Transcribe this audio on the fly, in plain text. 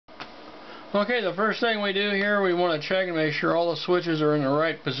Okay, the first thing we do here, we want to check and make sure all the switches are in the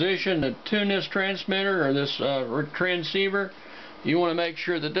right position to tune this transmitter or this transceiver. You want to make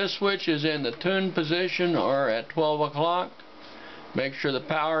sure that this switch is in the tune position or at 12 o'clock. Make sure the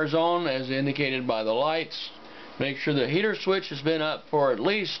power is on as indicated by the lights. Make sure the heater switch has been up for at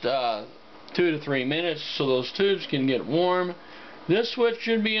least 2 to 3 minutes so those tubes can get warm. This switch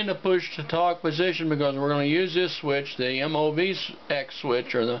should be in the push to talk position because we're going to use this switch, the MOVX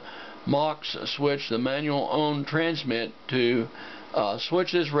switch or the MOX switch, the manual on transmit, to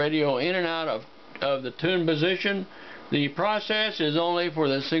switch this radio in and out of the tune position. The process is only for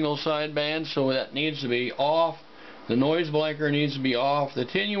the single sideband, so that needs to be off. The noise blanker needs to be off. The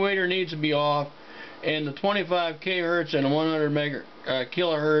attenuator needs to be off. And the 25 kHz and 100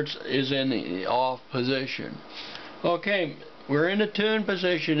 kilohertz is in the off position. Okay, we're in the tune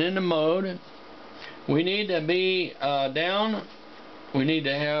position, in the mode. We need to be down. We need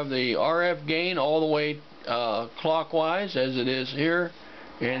to have the RF gain all the way clockwise as it is here,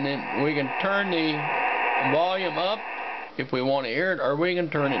 and then we can turn the volume up if we want to hear it, or we can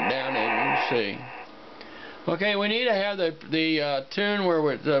turn it down as you can see. Okay, we need to have the tune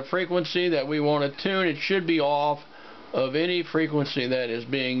where the frequency that we want to tune, it should be off of any frequency that is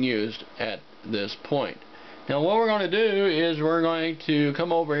being used at this point. Now what we're going to do is we're going to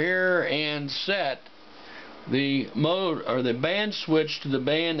come over here and set the mode or the band switch to the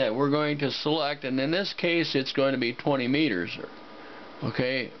band that we're going to select, and in this case it's going to be 20 meters,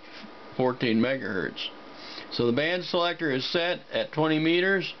 okay, 14 megahertz. So the band selector is set at 20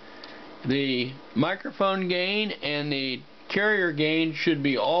 meters. The microphone gain and the carrier gain should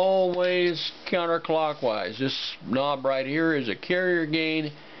be always counterclockwise. This knob right here is a carrier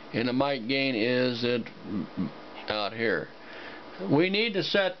gain and the mic gain is out here. We need to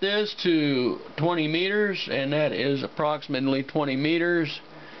set this to 20 meters, and that is approximately 20 meters.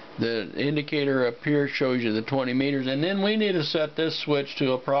 The indicator up here shows you the 20 meters, and then we need to set this switch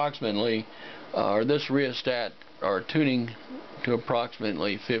to approximately, or this rheostat or tuning to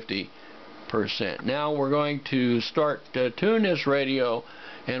approximately 50%. Now we're going to start to tune this radio,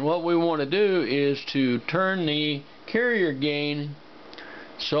 and what we want to do is to turn the carrier gain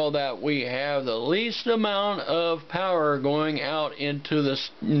so that we have the least amount of power going out into the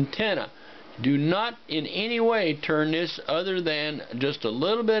antenna. Do not in any way turn this other than just a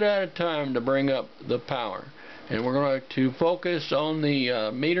little bit at a time to bring up the power. And we're going to focus on the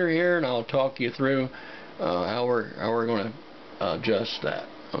meter here, and I'll talk you through how we're going to adjust that.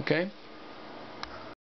 Okay?